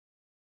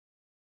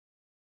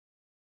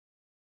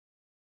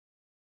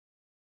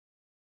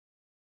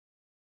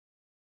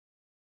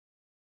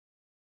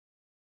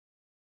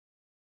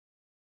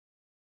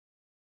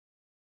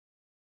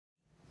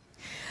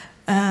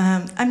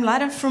I'm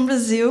Lara from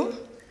Brazil,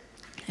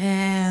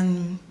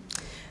 and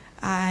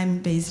I'm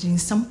based in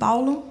São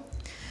Paulo.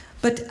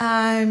 But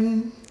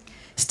I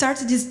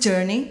started this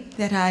journey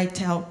that I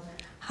tell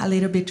a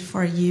little bit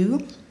for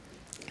you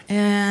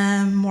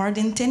more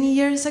than 10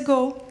 years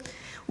ago,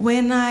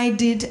 when I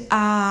did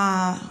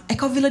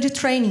Eco-Village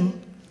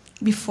training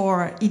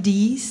before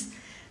EDs.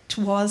 It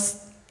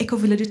was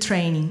Eco-Village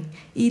training.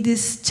 It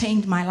has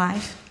changed my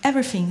life,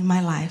 everything in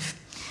my life.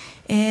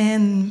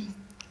 And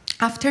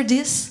after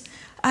this,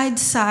 I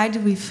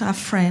decided with a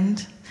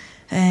friend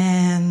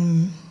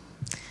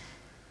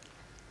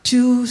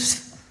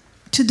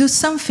to do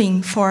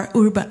something for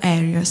urban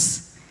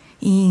areas,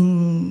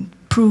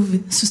 improve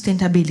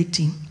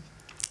sustainability.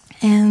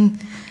 And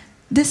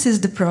this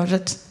is the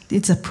project.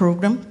 It's a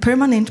program,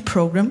 permanent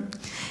program,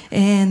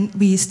 and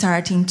we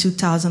start in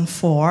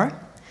 2004,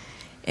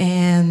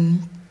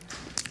 and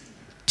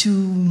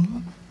to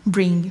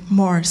bring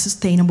more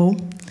sustainable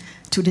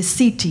to the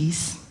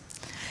cities.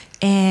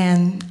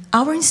 And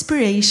our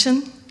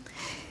inspiration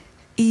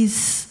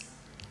is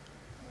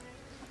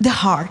the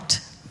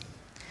heart.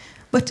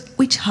 But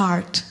which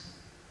heart?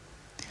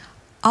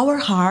 Our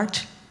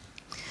heart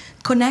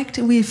connect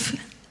with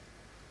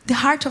the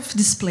heart of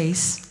this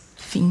place,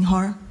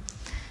 Finhor.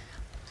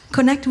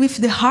 Connect with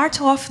the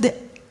heart of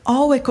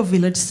all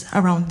eco-villages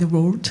around the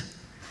world.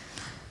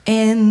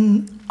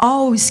 And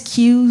all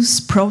skills,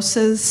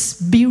 process,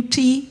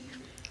 beauty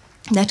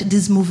that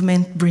this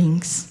movement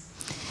brings.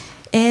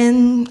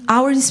 And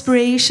our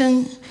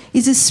inspiration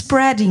is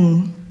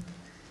spreading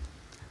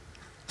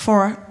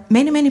for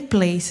many, many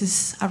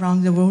places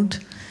around the world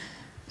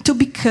to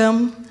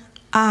become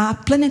a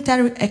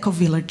planetary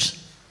eco-village,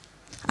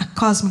 a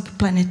cosmic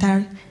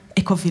planetary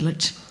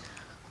eco-village.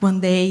 One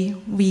day,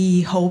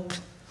 we hope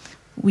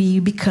we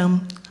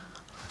become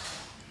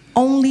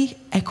only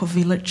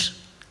eco-village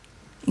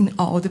in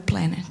all the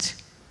planet.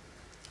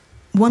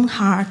 One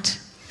heart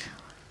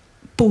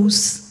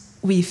pulls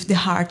with the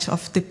heart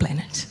of the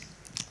planet.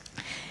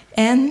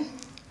 And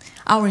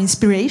our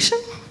inspiration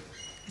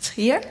is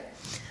here,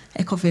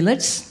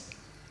 eco-village,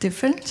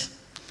 different.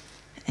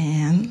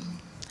 And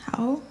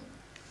how?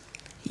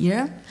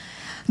 Here.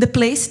 The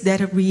place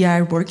that we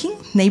are working,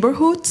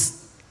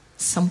 neighborhoods,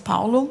 São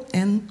Paulo,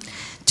 and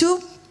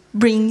to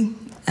bring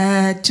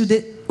to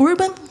the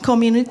urban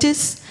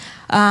communities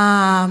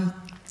a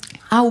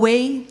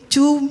way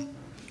to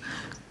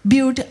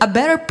build a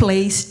better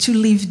place to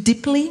live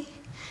deeply,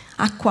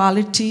 a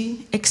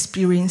quality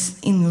experience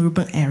in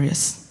urban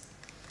areas.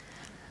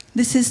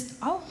 This is,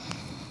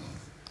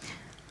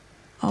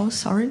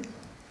 sorry,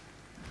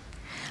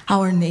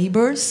 our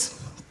neighbors.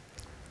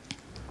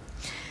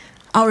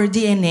 Our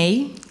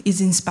DNA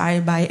is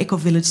inspired by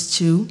Eco-Village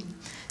 2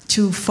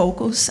 to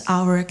focus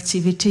our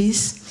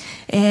activities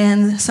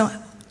and so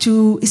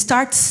to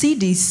start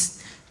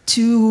cities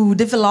to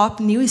develop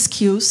new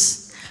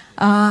skills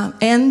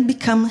and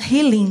become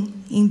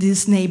healing in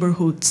these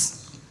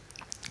neighborhoods.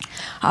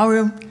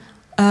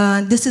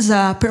 This is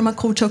a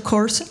permaculture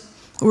course,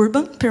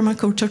 urban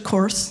permaculture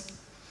course.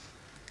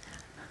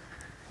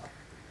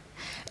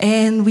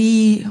 And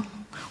we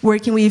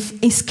working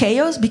with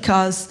scales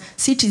because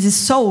cities is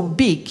so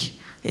big,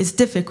 it's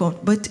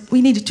difficult, but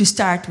we need to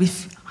start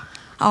with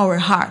our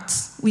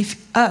hearts, with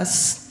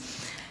us.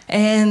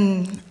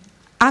 And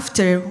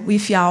after,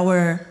 with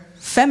our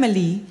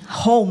family,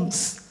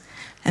 homes,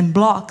 and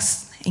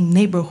blocks, in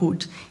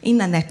neighborhood,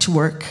 in a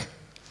network.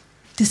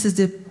 This is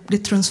the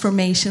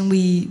transformation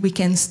we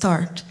can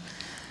start.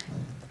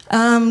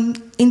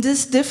 In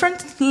these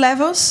different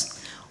levels,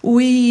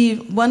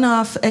 one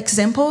of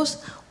examples,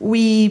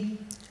 we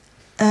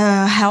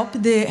help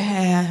the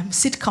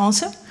city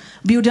council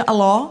build a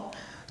law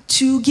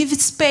to give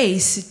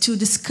space to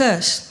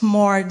discuss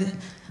more,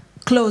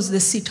 close the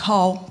city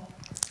hall,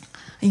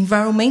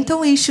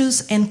 environmental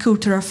issues and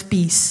culture of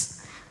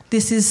peace.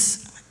 This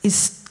is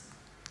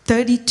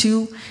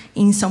 32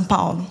 in São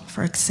Paulo,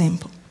 for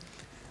example.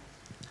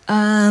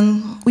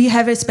 We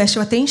have a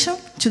special attention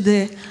to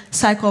the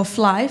cycle of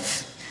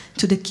life,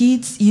 to the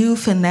kids,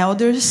 youth, and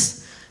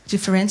elders,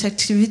 different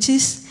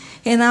activities.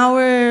 And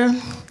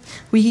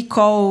we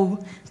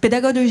call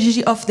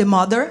Pedagogy of the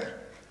Mother,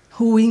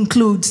 who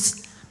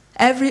includes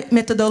every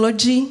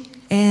methodology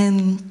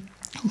and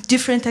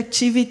different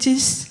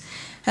activities,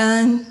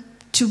 and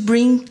to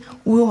bring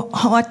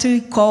what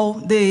we call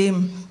the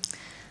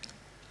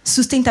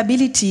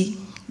sustainability,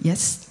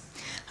 yes.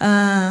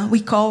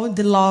 We call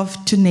the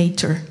love to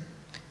nature.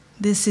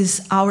 This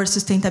is our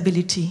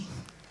sustainability.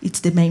 It's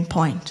the main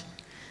point.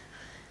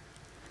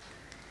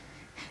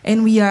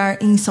 And we are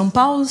in São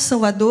Paulo,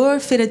 Salvador,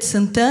 Feira de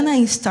Santana,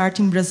 and start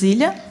in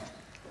Brasília.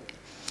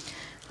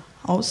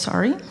 Oh,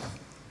 sorry.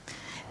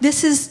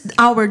 This is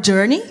our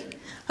journey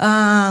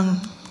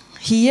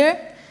here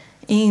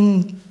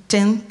in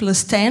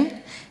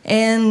 10+10.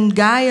 And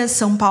Gaia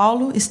São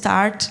Paulo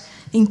start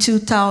in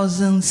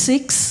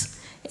 2006.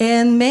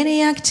 And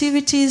many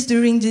activities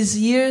during these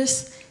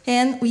years.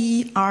 And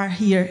we are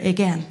here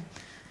again.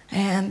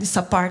 And it's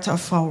a part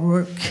of our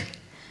work.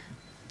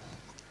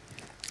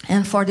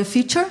 And for the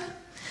future,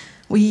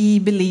 we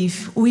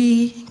believe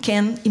we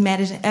can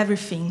imagine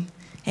everything.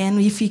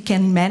 And if we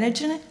can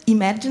imagine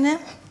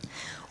it,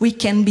 we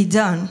can be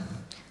done.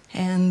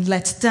 And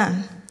let's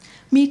done.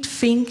 Meet,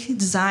 think,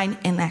 design,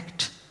 and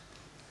act.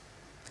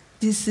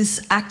 This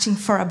is acting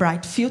for a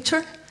bright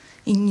future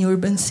in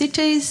urban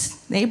cities,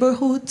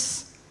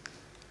 neighborhoods,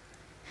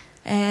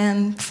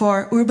 and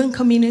for urban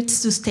communities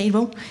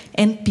sustainable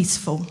and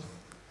peaceful.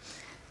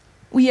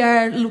 We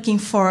are looking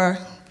for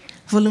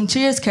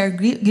volunteers,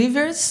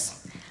 caregivers,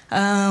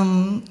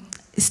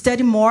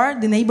 study more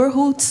the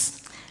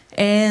neighborhoods,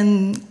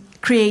 and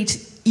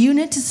create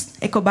units,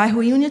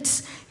 Ecobairro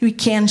units. We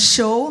can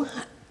show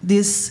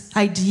these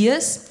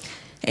ideas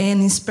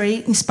and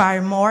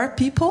inspire more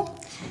people,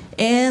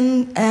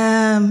 and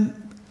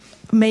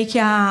make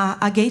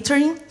a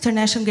gathering,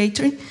 international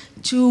gathering,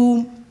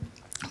 to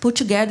put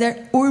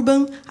together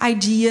urban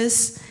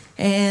ideas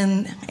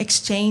and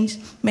exchange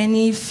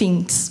many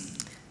things.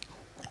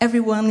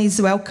 Everyone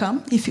is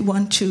welcome. If you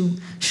want to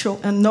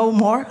know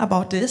more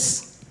about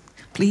this,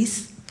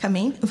 please come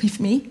in with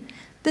me.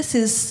 This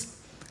is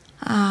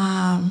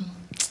our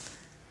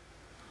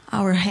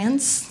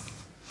hands.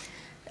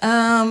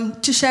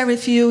 To share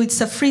with you, it's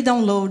a free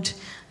download.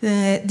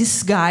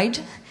 This guide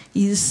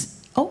is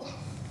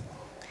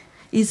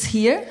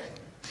here.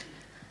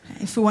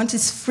 If you want,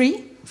 it's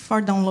free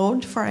for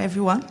download for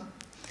everyone.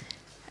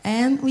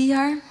 And we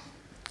are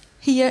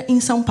here in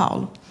São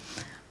Paulo.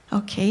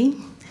 Okay,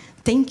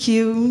 thank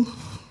you.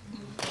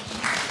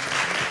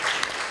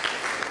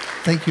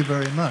 Thank you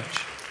very much.